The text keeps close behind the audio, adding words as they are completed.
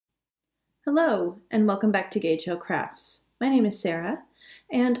Hello, and welcome back to Gage Hill Crafts. My name is Sarah,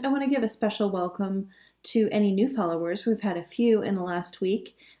 and I want to give a special welcome to any new followers. We've had a few in the last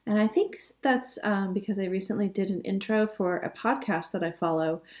week, and I think that's because I recently did an intro for a podcast that I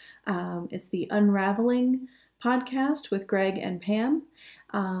follow. It's the Unraveling podcast with Greg and Pam.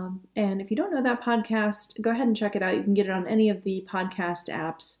 And if you don't know that podcast, go ahead and check it out. You can get it on any of the podcast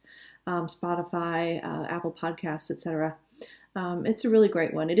apps, Spotify, Apple Podcasts, etc. It's a really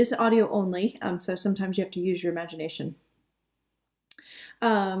great one. It is audio only, so sometimes you have to use your imagination.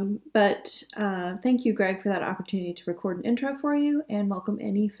 But thank you, Greg, for that opportunity to record an intro for you, and welcome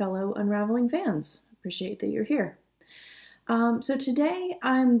any fellow Unraveling fans. Appreciate that you're here. So today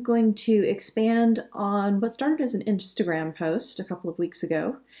I'm going to expand on what started as an Instagram post a couple of weeks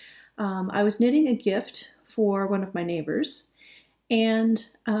ago. I was knitting a gift for one of my neighbors, and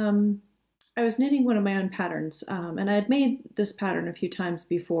I was knitting one of my own patterns, and I had made this pattern a few times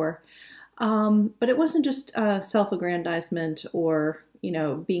before, but it wasn't just self-aggrandizement or,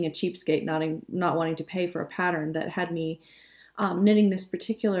 being a cheapskate, not wanting to pay for a pattern that had me knitting this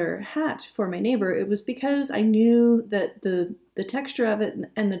particular hat for my neighbor. It was because I knew that the texture of it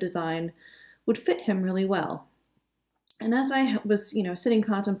and the design would fit him really well. And as I was, sitting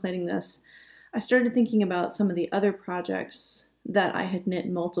contemplating this, I started thinking about some of the other projects that I had knit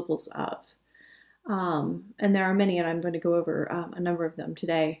multiples of. And there are many, and I'm going to go over a number of them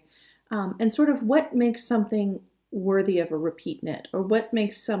today. And sort of what makes something worthy of a repeat knit, or what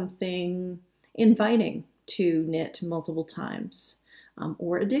makes something inviting to knit multiple times,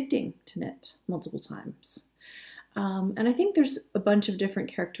 or addicting to knit multiple times. And I think there's a bunch of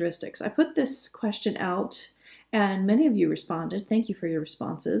different characteristics. I put this question out, and many of you responded. Thank you for your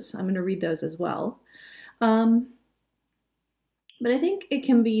responses. I'm going to read those as well. But I think it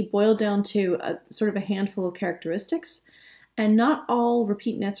can be boiled down to sort of a handful of characteristics, and not all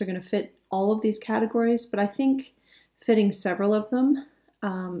repeat knits are going to fit all of these categories, but I think fitting several of them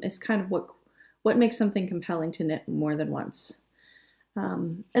is kind of what makes something compelling to knit more than once.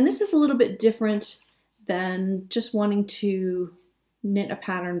 And this is a little bit different than just wanting to knit a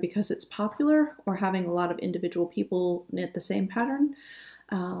pattern because it's popular, or having a lot of individual people knit the same pattern.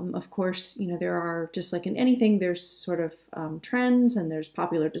 Of course, there are, just like in anything, there's sort of trends, and there's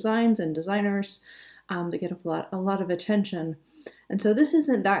popular designs and designers that get a lot of attention. And so this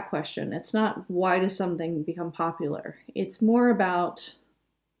isn't that question. It's not why does something become popular. It's more about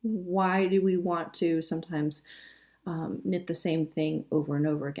why do we want to sometimes knit the same thing over and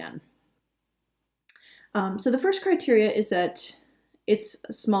over again. So the first criteria is that it's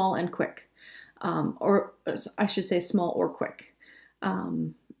small and quick, or I should say small or quick.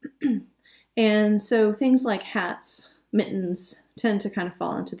 And so things like hats, mittens tend to kind of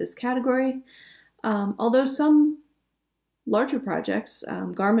fall into this category. Although some larger projects,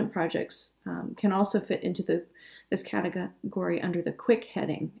 garment projects, can also fit into this category under the quick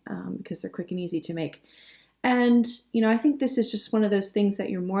heading, because they're quick and easy to make. And I think this is just one of those things that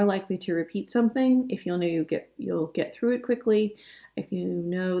you're more likely to repeat something if you'll know you'll get through it quickly, if you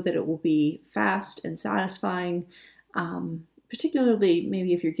know that it will be fast and satisfying. Particularly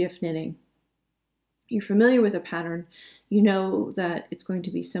maybe if you're gift knitting, you're familiar with a pattern, you know that it's going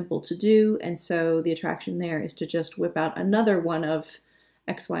to be simple to do, and so the attraction there is to just whip out another one of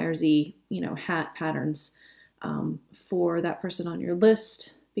X, Y, or Z, hat patterns for that person on your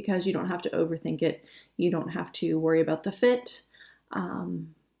list, because you don't have to overthink it. You don't have to worry about the fit.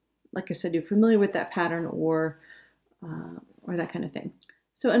 Like I said, you're familiar with that pattern or that kind of thing.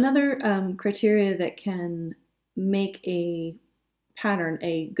 So another criteria that can make a pattern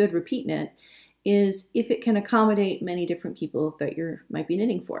a good repeat knit is if it can accommodate many different people that you might be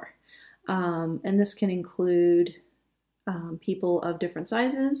knitting for. And this can include people of different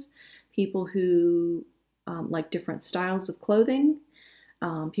sizes, people who like different styles of clothing,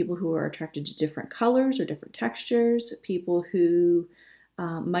 people who are attracted to different colors or different textures, people who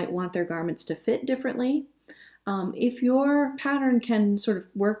might want their garments to fit differently. If your pattern can sort of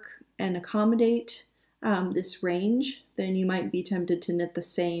work and accommodate this range, then you might be tempted to knit the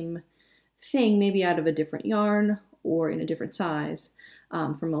same thing, maybe out of a different yarn or in a different size,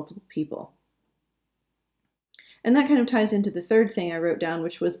 for multiple people. And that kind of ties into the third thing I wrote down,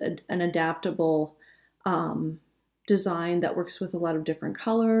 which was an adaptable design that works with a lot of different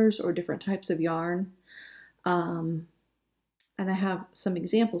colors or different types of yarn. And I have some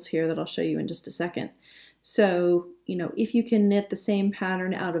examples here that I'll show you in just a second. So, if you can knit the same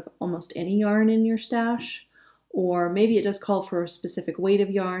pattern out of almost any yarn in your stash, or maybe it does call for a specific weight of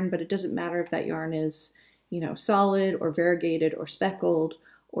yarn, but it doesn't matter if that yarn is, solid or variegated or speckled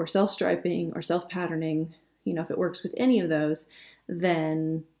or self-striping or self-patterning, if it works with any of those,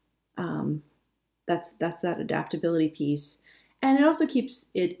 then That's that adaptability piece. And it also keeps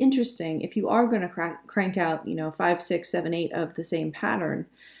it interesting. If you are going to crank out, 5, 6, 7, 8 of the same pattern,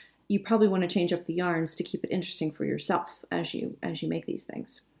 you probably want to change up the yarns to keep it interesting for yourself as you make these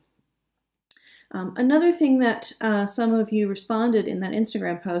things. Another thing that some of you responded in that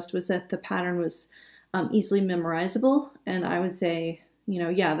Instagram post was that the pattern was easily memorizable. And I would say,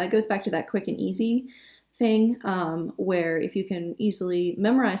 yeah, that goes back to that quick and easy thing, where if you can easily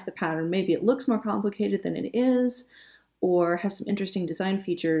memorize the pattern, maybe it looks more complicated than it is, or has some interesting design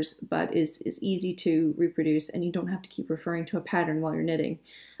features, but is easy to reproduce, and you don't have to keep referring to a pattern while you're knitting.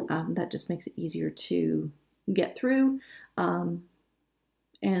 That just makes it easier to get through,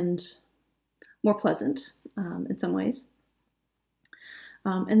 and more pleasant in some ways.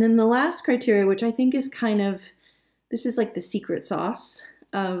 And then the last criteria, which I think is this is like the secret sauce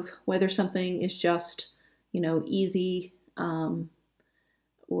of whether something is just, easy,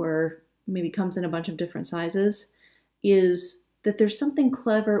 or maybe comes in a bunch of different sizes, is that there's something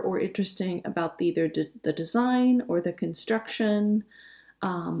clever or interesting about either the design or the construction,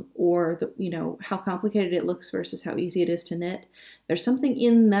 or how complicated it looks versus how easy it is to knit. There's something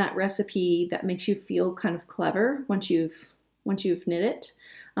in that recipe that makes you feel kind of clever once you've knit it.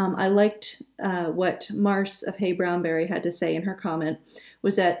 I liked what Mars of Hey Brownberry had to say in her comment,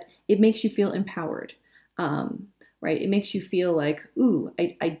 was that it makes you feel empowered, right? It makes you feel like, ooh,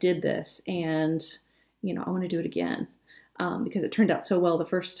 I did this, and I want to do it again, because it turned out so well the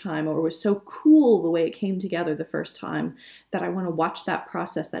first time, or was so cool the way it came together the first time, that I want to watch that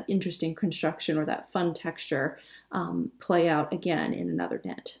process, that interesting construction or that fun texture play out again in another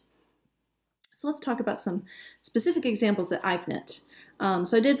knit. So let's talk about some specific examples that I've knit.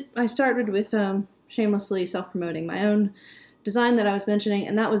 I started with, shamelessly self-promoting, my own design that I was mentioning,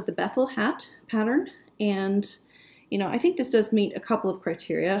 and that was the Bethel hat pattern. And, I think this does meet a couple of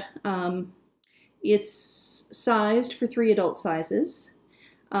criteria. It's sized for 3 adult sizes.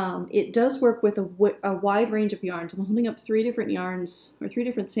 It does work with a wide range of yarns. I'm holding up 3 different yarns, or 3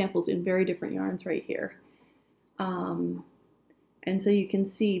 different samples in very different yarns right here. And so you can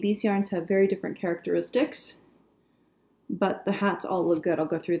see these yarns have very different characteristics, but the hats all look good. I'll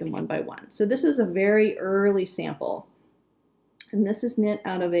go through them one by one. So this is a very early sample, and this is knit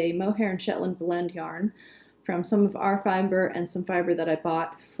out of a mohair and Shetland blend yarn from some of our fiber and some fiber that I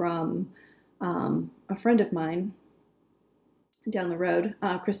bought from a friend of mine down the road,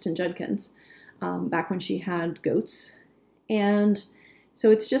 Kristen Judkins, back when she had goats. And so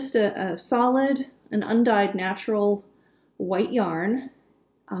it's just a solid, an undyed natural white yarn,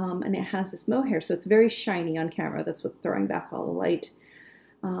 and it has this mohair, so it's very shiny on camera. That's what's throwing back all the light.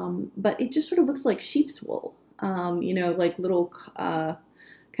 But it just sort of looks like sheep's wool, like little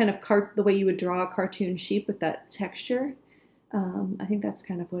kind of the way you would draw a cartoon sheep with that texture. I think that's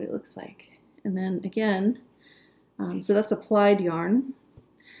kind of what it looks like. And then again, so that's a plied yarn.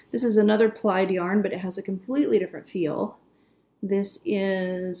 This is another plied yarn, but it has a completely different feel. This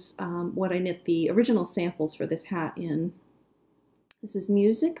is what I knit the original samples for this hat in. This is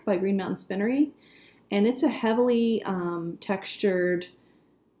Music by Green Mountain Spinnery, and it's a heavily textured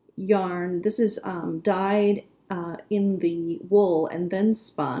yarn. This is dyed in the wool and then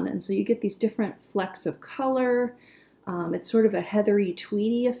spun, and so you get these different flecks of color. It's sort of a heathery,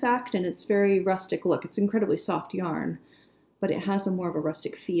 tweedy effect, and it's very rustic look. It's incredibly soft yarn, but it has a more of a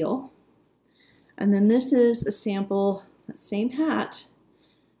rustic feel. And then this is a sample, that same hat,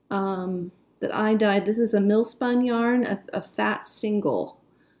 that I dyed. This is a mill spun yarn, a fat single.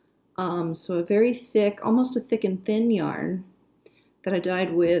 So a very thick, almost a thick and thin yarn that I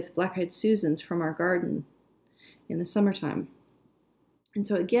dyed with Black-Eyed Susans from our garden in the summertime. And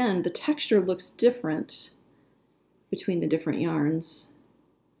so again, the texture looks different between the different yarns,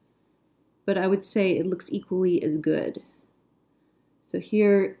 but I would say it looks equally as good. So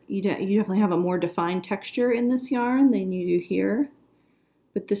here, you definitely have a more defined texture in this yarn than you do here,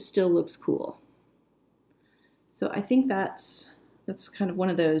 but this still looks cool. So I think that's kind of one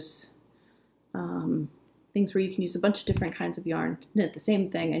of those things where you can use a bunch of different kinds of yarn to knit the same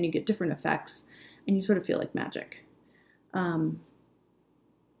thing, and you get different effects, and you sort of feel like magic.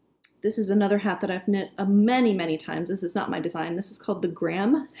 This is another hat that I've knit many, many times. This is not my design. This is called the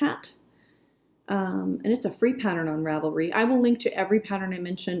Graham hat. And it's a free pattern on Ravelry. I will link to every pattern I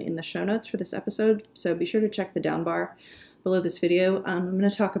mention in the show notes for this episode, so be sure to check the down bar below this video. I'm going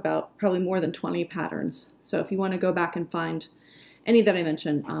to talk about probably more than 20 patterns, so if you want to go back and find any that I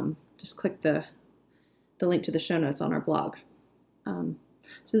mention, just click the link to the show notes on our blog.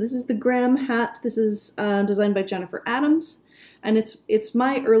 So this is the Graham hat. This is designed by Jennifer Adams, and it's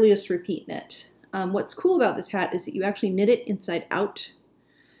my earliest repeat knit. What's cool about this hat is that you actually knit it inside out.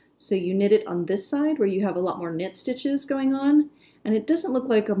 So you knit it on this side where you have a lot more knit stitches going on, and it doesn't look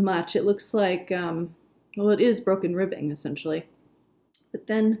like much. It looks like, well, it is broken ribbing essentially. But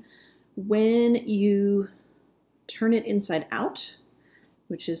then when you turn it inside out,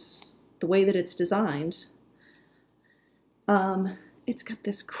 which is the way that it's designed, it's got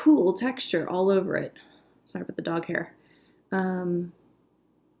this cool texture all over it. Sorry about the dog hair. And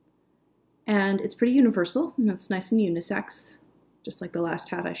it's pretty universal, and it's nice and unisex, just like the last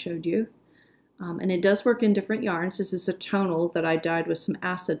hat I showed you. And it does work in different yarns. This is a tonal that I dyed with some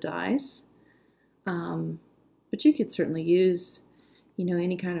acid dyes. But you could certainly use, you know,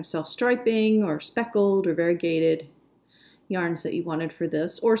 any kind of self-striping or speckled or variegated yarns that you wanted for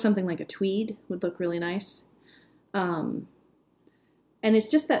this, or something like a tweed would look really nice. And it's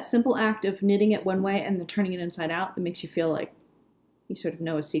just that simple act of knitting it one way and then turning it inside out that makes you feel like you sort of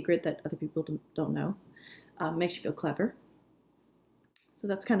know a secret that other people don't know. Makes you feel clever. So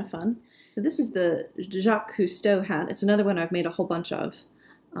that's kind of fun. So this is the Jacques Cousteau hat. It's another one I've made a whole bunch of,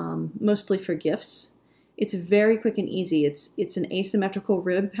 mostly for gifts. It's very quick and easy. It's an asymmetrical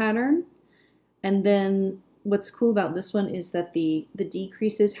rib pattern. And then what's cool about this one is that the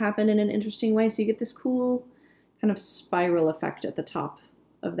decreases happen in an interesting way. So you get this cool kind of spiral effect at the top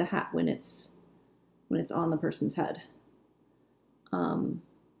of the hat when it's on the person's head. And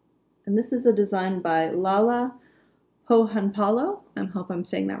this is a design by Lala Pohanpalo. I hope I'm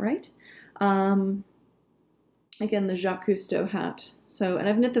saying that right. Again, the Jacques Cousteau hat. So, and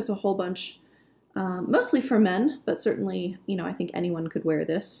I've knit this a whole bunch, mostly for men, but certainly, you know, I think anyone could wear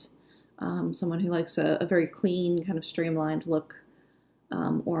this. Someone who likes a very clean, kind of streamlined look,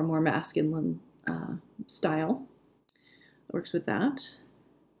 or a more masculine style. Works with that.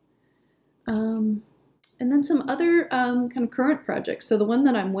 And then some other kind of current projects. So the one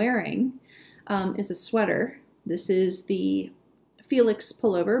that I'm wearing is a sweater. This is the Felix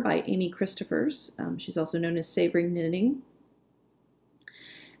pullover by Amy Christophers. She's also known as Savoring Knitting.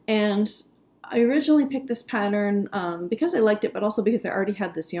 And I originally picked this pattern because I liked it, but also because I already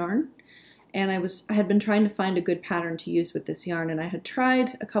had this yarn. And I had been trying to find a good pattern to use with this yarn, and I had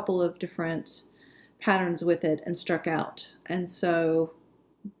tried a couple of different patterns with it and struck out. And so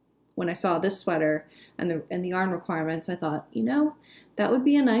when I saw this sweater and the yarn requirements, I thought, you know, that would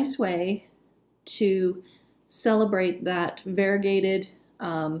be a nice way to celebrate that variegated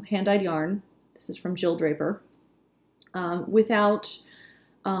hand-dyed yarn. This is from Jill Draper, without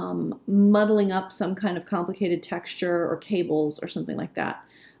muddling up some kind of complicated texture or cables or something like that.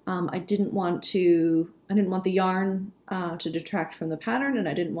 I didn't want the yarn to detract from the pattern, and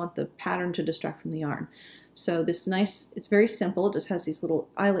I didn't want the pattern to distract from the yarn. So this nice, it's very simple, it just has these little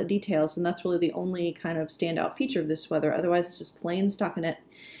eyelet details, and that's really the only kind of standout feature of this sweater. Otherwise it's just plain stockinette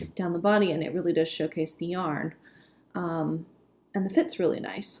down the body, and it really does showcase the yarn. And the fit's really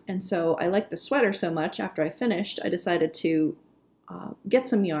nice. And so I liked the sweater so much, after I finished, I decided to get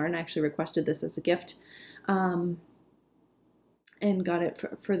some yarn. I actually requested this as a gift. And got it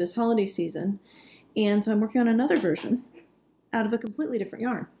for this holiday season. And so I'm working on another version out of a completely different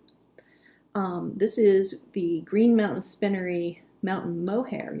yarn. This is the Green Mountain Spinnery Mountain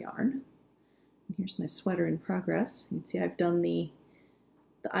Mohair yarn. And here's my sweater in progress. You can see I've done the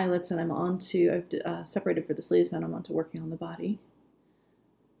eyelets, and I've separated for the sleeves, and I'm on to working on the body.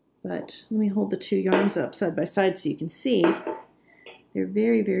 But let me hold the two yarns up side by side so you can see they're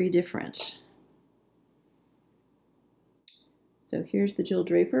very, very different. So here's the Jill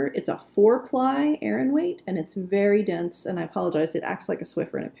Draper. It's a 4-ply Aran weight, and it's very dense, and I apologize, it acts like a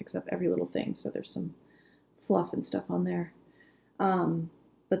Swiffer and it picks up every little thing, so there's some fluff and stuff on there.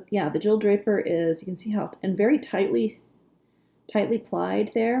 But yeah, the Jill Draper is, you can see how, and very tightly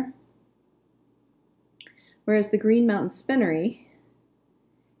plied there. Whereas the Green Mountain Spinnery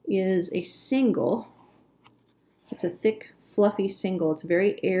is a single. It's a thick, fluffy single. It's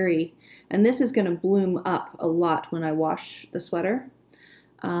very airy. And this is going to bloom up a lot when I wash the sweater,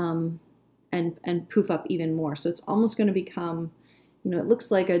 and poof up even more. So it's almost going to become, you know, it looks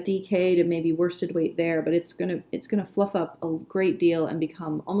like a DK to maybe worsted weight there, but it's going to fluff up a great deal and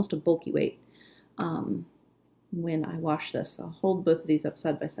become almost a bulky weight when I wash this. I'll hold both of these up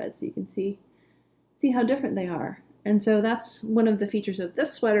side by side so you can see how different they are. And so that's one of the features of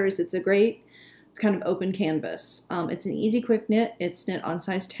this sweater, is it's kind of open canvas. It's an easy quick knit. It's knit on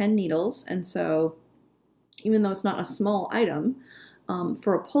size 10 needles, and so even though it's not a small item,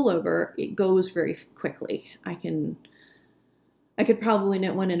 for a pullover, it goes very quickly. I could probably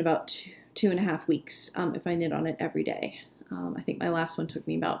knit one in about two and a half weeks if I knit on it every day. I think my last one took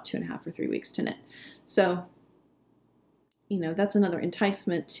me about 2.5 or 3 weeks to knit. So, you know, that's another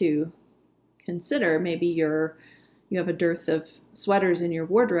enticement to consider. Maybe you're you have a dearth of sweaters in your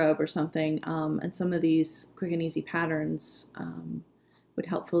wardrobe or something, and some of these quick and easy patterns would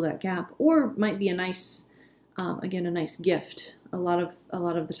help fill that gap, or might be a nice, again, a nice gift. A lot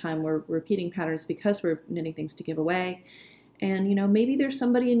of the time we're repeating patterns because we're knitting things to give away. And, you know, maybe there's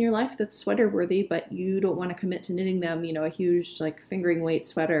somebody in your life that's sweater worthy, but you don't want to commit to knitting them, you know, a huge like fingering weight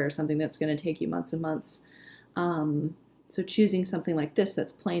sweater or something that's going to take you months and months. So choosing something like this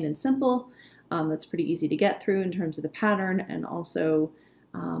that's plain and simple, that's pretty easy to get through in terms of the pattern, and also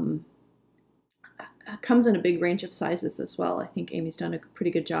comes in a big range of sizes as well. I think Amy's done a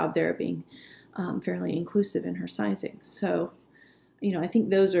pretty good job there being fairly inclusive in her sizing. So, you know, I think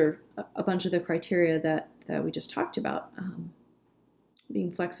those are a bunch of the criteria that we just talked about.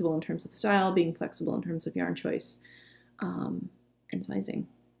 Being flexible in terms of style, being flexible in terms of yarn choice, and sizing.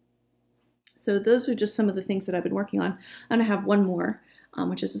 So those are just some of the things that I've been working on. And I have one more,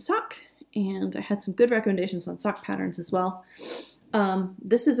 which is a sock. And I had some good recommendations on sock patterns as well.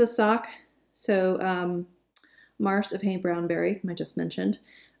 This is a sock. So Mars of Hay Brownberry, whom I just mentioned,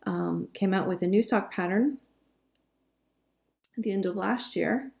 came out with a new sock pattern at the end of last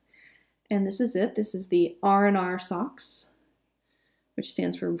year. And this is it. This is the R&R socks, which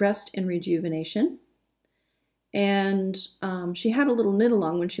stands for Rest and Rejuvenation. And she had a little knit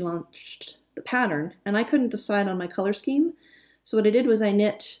along when she launched the pattern, and I couldn't decide on my color scheme. So what I did was I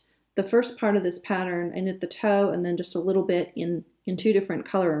knit the first part of this pattern, I knit the toe and then just a little bit in two different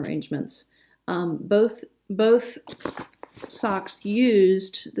color arrangements. Both socks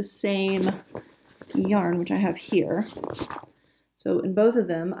used the same yarn, which I have here. So in both of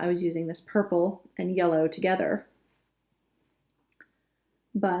them, I was using this purple and yellow together.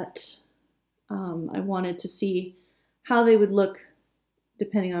 But I wanted to see how they would look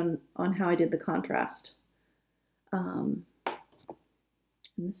depending on how I did the contrast. And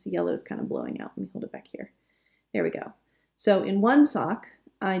this yellow is kind of blowing out. Let me hold it back here. There we go. So in one sock,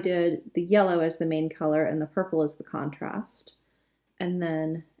 I did the yellow as the main color and the purple as the contrast. And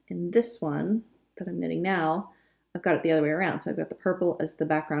then in this one that I'm knitting now, I've got it the other way around. So I've got the purple as the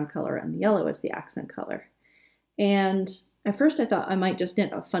background color and the yellow as the accent color. And at first I thought I might just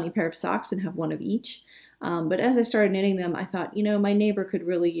knit a funny pair of socks and have one of each. But as I started knitting them, I thought, you know, my neighbor could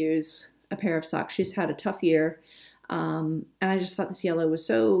really use a pair of socks. She's had a tough year. And I just thought this yellow was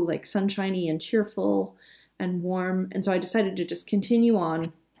so like sunshiny and cheerful and warm. And so I decided to just continue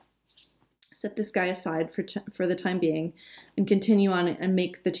on, set this guy aside for the time being, and continue on and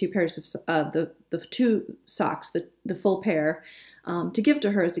make the two pairs of the two socks, the full pair, to give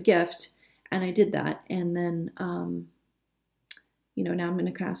to her as a gift. And I did that. And then, you know, now I'm going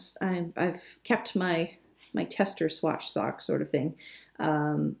to cast, I've kept my tester swatch sock sort of thing,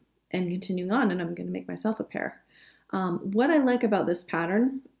 and continuing on, and I'm going to make myself a pair. What I like about this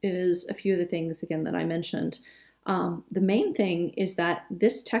pattern is a few of the things, again, that I mentioned. The main thing is that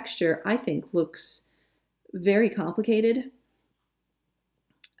this texture, I think, looks very complicated.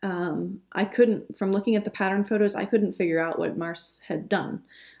 I couldn't, from looking at the pattern photos, I couldn't figure out what Mars had done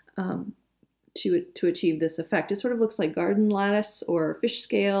to achieve this effect. It sort of looks like garden lattice or fish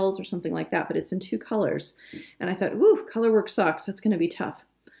scales or something like that, but it's in two colors. And I thought, woo, colorwork sucks. That's going to be tough.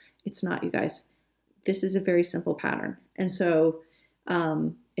 It's not, you guys. This is a very simple pattern. And so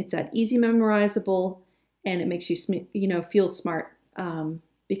it's that easy memorizable, and it makes you, you know, feel smart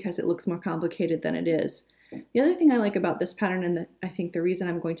because it looks more complicated than it is. The other thing I like about this pattern, and I think the reason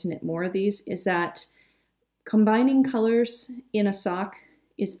I'm going to knit more of these, is that combining colors in a sock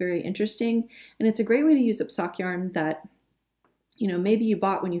is very interesting, and it's a great way to use up sock yarn that, you know, maybe you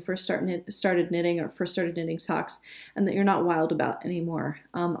bought when you first started knitting or first started knitting socks, and that you're not wild about anymore.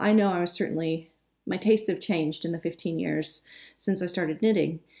 I know I was certainly, my tastes have changed in the 15 years since I started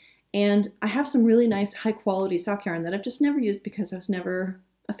knitting, and I have some really nice high quality sock yarn that I've just never used because I was never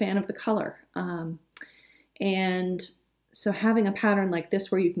a fan of the color. And so having a pattern like this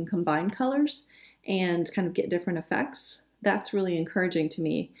where you can combine colors and kind of get different effects, that's really encouraging to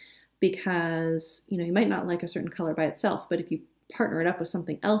me, because, you know, you might not like a certain color by itself, but if you partner it up with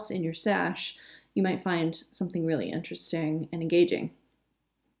something else in your stash, you might find something really interesting and engaging.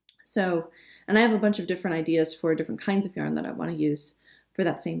 So, and I have a bunch of different ideas for different kinds of yarn that I want to use for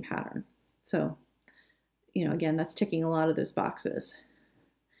that same pattern. So, you know, again, that's ticking a lot of those boxes.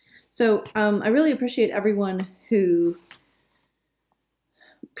 So I really appreciate everyone who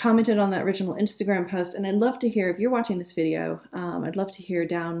commented on that original Instagram post, and I'd love to hear, if you're watching this video, I'd love to hear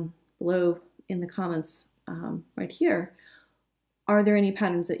down below in the comments right here, are there any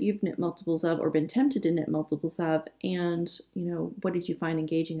patterns that you've knit multiples of or been tempted to knit multiples of, and, you know, what did you find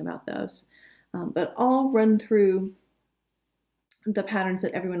engaging about those? But I'll run through the patterns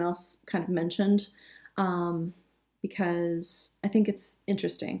that everyone else kind of mentioned because I think it's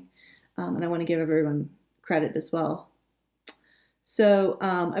interesting, and I want to give everyone credit as well. So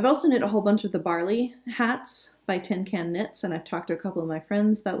I've also knit a whole bunch of the barley hats by Tin Can Knits, and I've talked to a couple of my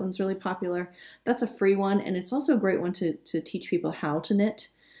friends. That one's really popular. That's a free one, and it's also a great one to teach people how to knit,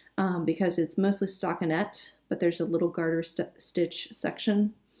 because it's mostly stockinette, but there's a little garter stitch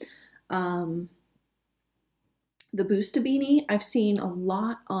section. The Boosta Beanie I've seen a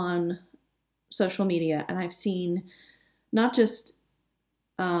lot on social media, and I've seen not just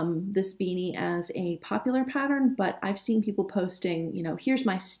this beanie as a popular pattern, but I've seen people posting, you know, here's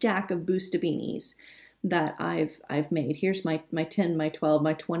my stack of Boosta beanies that I've made. Here's my 10, my 12,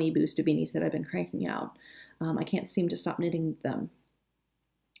 my 20 Boosta beanies that I've been cranking out. I can't seem to stop knitting them.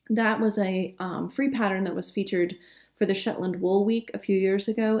 That was a free pattern that was featured for the Shetland Wool Week a few years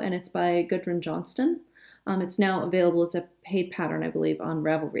ago, and it's by Gudrun Johnston. It's now available as a paid pattern, I believe, on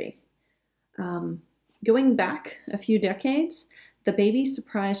Ravelry. Going back a few decades, the Baby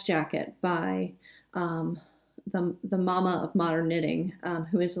Surprise Jacket by the mama of modern knitting,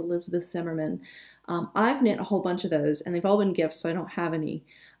 who is Elizabeth Zimmerman. I've knit a whole bunch of those, and they've all been gifts, so I don't have any.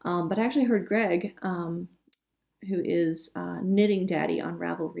 But I actually heard Greg, who is Knitting Daddy on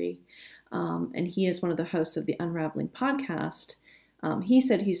Ravelry, and he is one of the hosts of the Unraveling podcast. He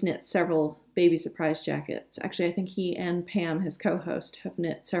said he's knit several Baby Surprise Jackets. Actually, I think he and Pam, his co-host, have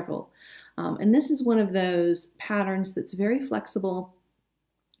knit several. And this is one of those patterns that's very flexible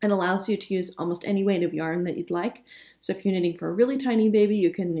and allows you to use almost any weight of yarn that you'd like. So if you're knitting for a really tiny baby, you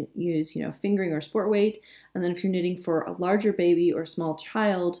can use, you know, fingering or sport weight. And then if you're knitting for a larger baby or small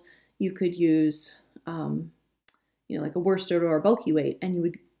child, you could use, you know, like a worsted or a bulky weight, and you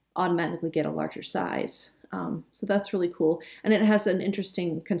would automatically get a larger size. So that's really cool. And it has an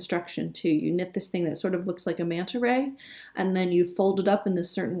interesting construction too. You knit this thing that sort of looks like a manta ray, and then you fold it up in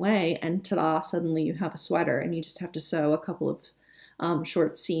this certain way, and ta-da, suddenly you have a sweater, and you just have to sew a couple of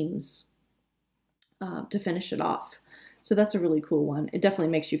short seams to finish it off. So that's a really cool one. It definitely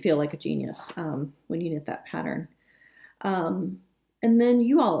makes you feel like a genius when you knit that pattern. And then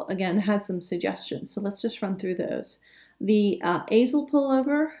you all, again, had some suggestions, so let's just run through those. The Azel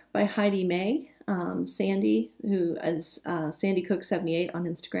Pullover by Heidi May. Sandy, who is Sandy Cook 78 on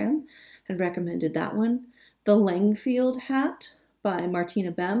Instagram, had recommended that one. The Langfield Hat by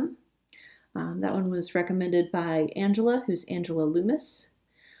Martina Bem. That one was recommended by Angela, who's Angela Loomis.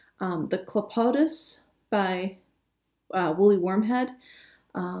 The Clapodus by Woolly Wormhead.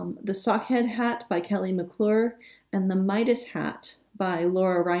 The Sockhead Hat by Kelly McClure. And the Midas Hat by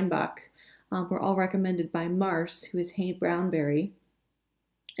Laura Reinbach were all recommended by Mars, who is Hay Brownberry.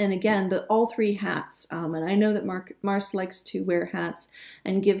 And again, all three hats, and I know that Mars likes to wear hats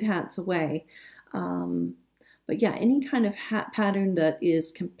and give hats away. But yeah, any kind of hat pattern that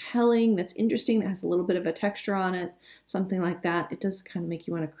is compelling, that's interesting, that has a little bit of a texture on it, something like that, it does kind of make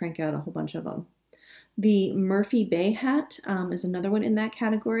you want to crank out a whole bunch of them. The Murphy Bay Hat is another one in that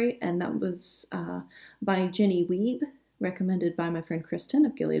category, and that was by Jenny Weeb, recommended by my friend Kristen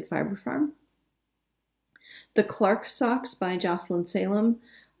of Gilead Fiber Farm. The Clark Socks by Jocelyn Salem,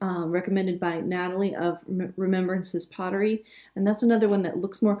 recommended by Natalie of Remembrances Pottery, and that's another one that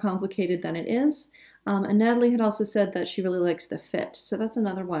looks more complicated than it is. And Natalie had also said that she really likes the fit, so that's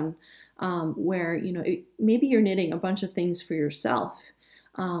another one where, you know, maybe you're knitting a bunch of things for yourself,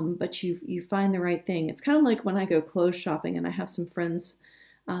 but you find the right thing. It's kind of like when I go clothes shopping, and I have some friends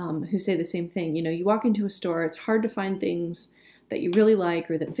who say the same thing. You know, you walk into a store, it's hard to find things that you really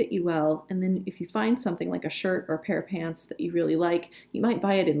like or that fit you well, and then if you find something like a shirt or a pair of pants that you really like, you might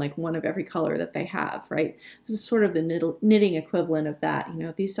buy it in like one of every color that they have, right? This is sort of the knitting equivalent of that. You know,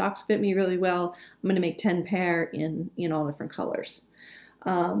 if these socks fit me really well, I'm going to make 10 pair in all different colors.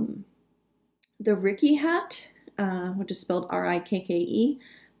 The Ricky Hat, which is spelled R-I-K-K-E,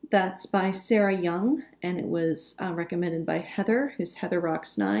 that's by Sarah Young, and it was recommended by Heather, who's Heather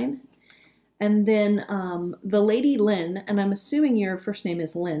Rocks 9. And then the Lady Lynn, and I'm assuming your first name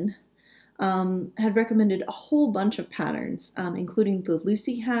is Lynn, had recommended a whole bunch of patterns, including the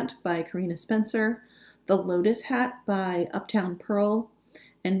Lucy Hat by Karina Spencer, the Lotus Hat by Uptown Pearl,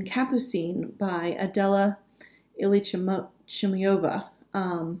 and Capucine by Adela Ilichimova,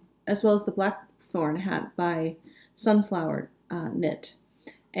 as well as the Blackthorn Hat by Sunflower Knit.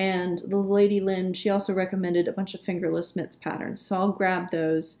 And the Lady Lynn, she also recommended a bunch of fingerless mitts patterns, so I'll grab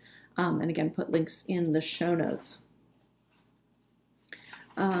those and again put links in the show notes.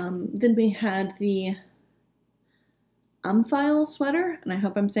 Then we had the Umphile sweater, and I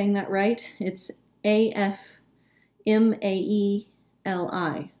hope I'm saying that right. It's A-F-M-A-E-L-I.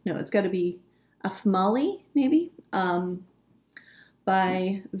 No, it's got to be Afmali, maybe,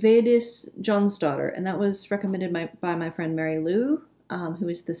 by Vedis Johnsdottir, and that was recommended by my friend Mary Lou, who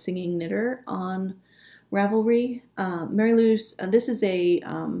is the singing knitter on Ravelry. Mary Lou's, this is a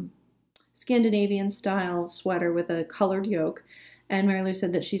Scandinavian style sweater with a colored yoke, and Mary Lou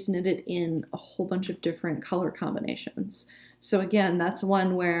said that she's knitted in a whole bunch of different color combinations. So again, that's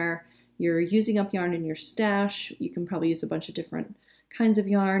one where you're using up yarn in your stash. You can probably use a bunch of different kinds of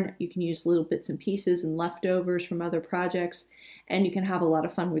yarn. You can use little bits and pieces and leftovers from other projects, and you can have a lot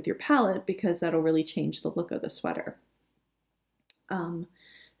of fun with your palette because that'll really change the look of the sweater.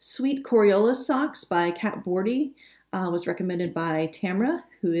 Sweet Coriolis Socks by Kat Bordy was recommended by Tamra,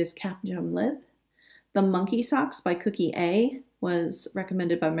 who is Capjum Lib. The Monkey Socks by Cookie A was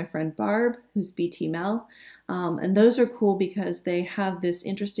recommended by my friend Barb, who's BT Mel. And those are cool because they have this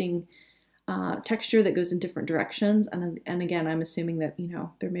interesting texture that goes in different directions. And again, I'm assuming that, you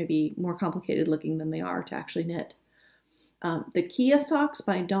know, they're maybe more complicated looking than they are to actually knit. The Kia Socks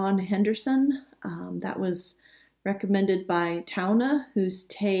by Dawn Henderson. That was recommended by Tauna, who's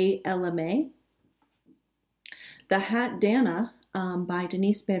Tay LMA. The Hat Dana by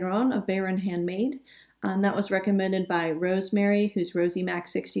Denise Bayron of Bayron Handmade. That was recommended by Rosemary, who's Rosie Mac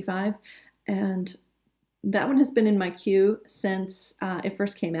 65. And that one has been in my queue since it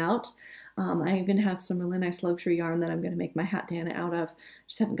first came out. I even have some really nice luxury yarn that I'm going to make my hat Dana out of.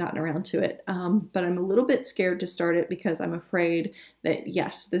 Just haven't gotten around to it. But I'm a little bit scared to start it because I'm afraid that,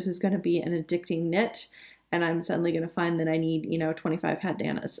 yes, this is going to be an addicting knit, and I'm suddenly going to find that I need, you know, 25 hat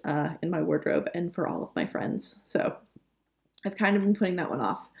Danas in my wardrobe and for all of my friends. So I've kind of been putting that one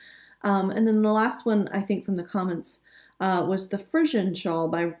off. And then the last one, I think, from the comments was the Frisian Shawl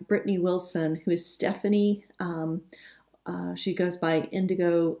by Brittany Wilson, who is Stephanie. She goes by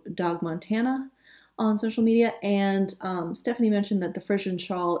Indigo Dog Montana on social media, and Stephanie mentioned that the Frisian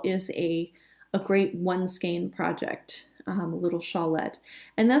Shawl is a great one skein project, a little shawlette,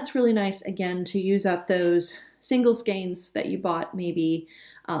 and that's really nice, again, to use up those single skeins that you bought maybe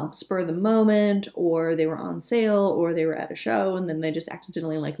spur of the moment, or they were on sale, or they were at a show and then they just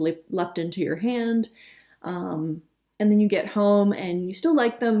accidentally like leapt into your hand, and then you get home and you still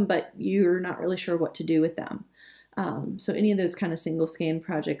like them, but you're not really sure what to do with them. So any of those kind of single skein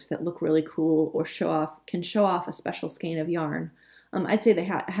projects that look really cool or can show off a special skein of yarn. I'd say the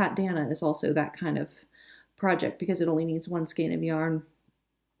Hat Dana is also that kind of project because it only needs one skein of yarn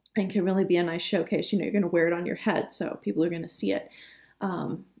and can really be a nice showcase. You know, you're going to wear it on your head, so people are going to see it.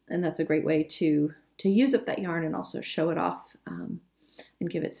 And that's a great way to use up that yarn and also show it off and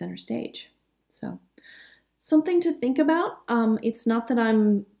give it center stage. So something to think about. It's not that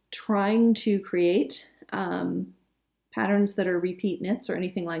I'm trying to create patterns that are repeat knits or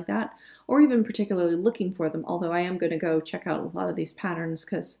anything like that, or even particularly looking for them, although I am going to go check out a lot of these patterns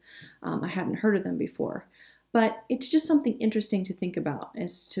because I hadn't heard of them before. But it's just something interesting to think about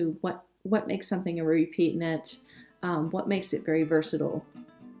as to what makes something a repeat knit, what makes it very versatile,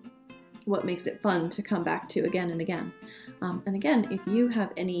 what makes it fun to come back to again and again. And again, if you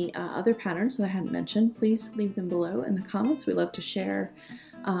have any other patterns that I hadn't mentioned, please leave them below in the comments. We love to share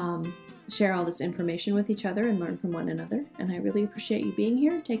all this information with each other and learn from one another. And I really appreciate you being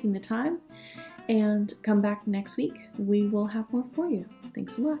here, taking the time, and come back next week. We will have more for you.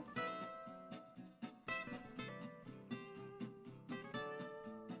 Thanks a lot.